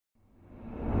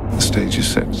stage is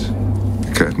set.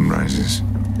 The curtain rises.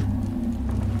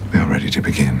 We are ready to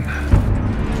begin.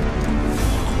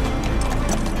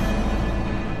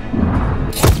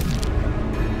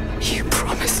 You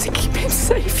promised to keep him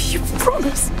safe. You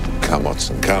promised. Come,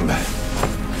 Watson, come.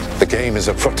 The game is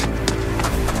afoot.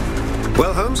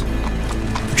 Well, Holmes,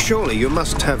 surely you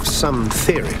must have some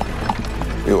theory.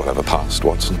 We all have a past,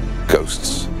 Watson.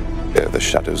 Ghosts. They're the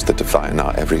shadows that define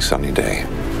our every sunny day.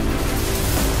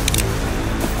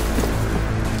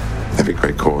 Every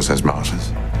great cause has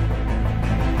martyrs.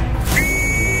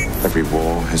 Every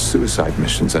war has suicide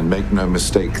missions, and make no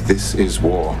mistake, this is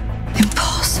war.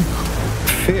 Impossible.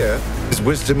 Fear is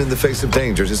wisdom in the face of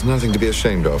danger. It is nothing to be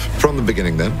ashamed of. From the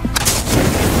beginning, then.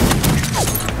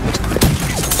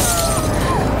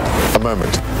 A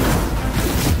moment.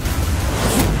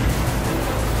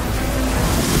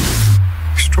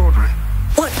 Extraordinary.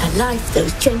 What a life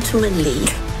those gentlemen lead.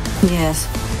 Yes,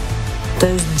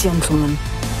 those gentlemen.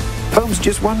 Holmes,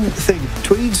 just one thing.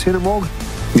 Tweeds in a morgue?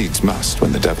 Needs must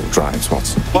when the devil drives,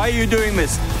 Watson. Why are you doing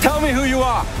this? Tell me who you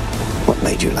are. What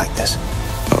made you like this?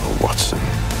 Oh, Watson.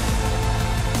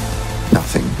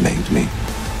 Nothing made me.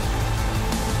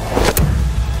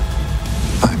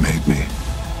 I made me.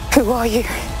 Who are you?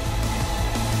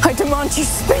 I demand you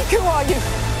speak. Who are you?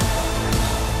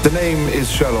 The name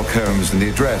is Sherlock Holmes, and the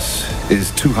address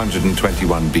is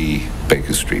 221B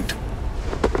Baker Street.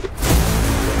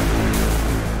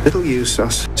 Little use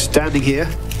us standing here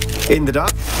in the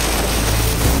dark.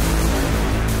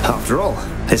 After all,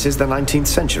 this is the 19th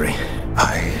century.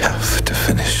 I have to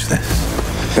finish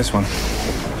this. This one.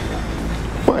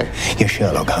 Why? You're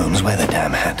Sherlock Holmes. Wear the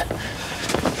damn hat.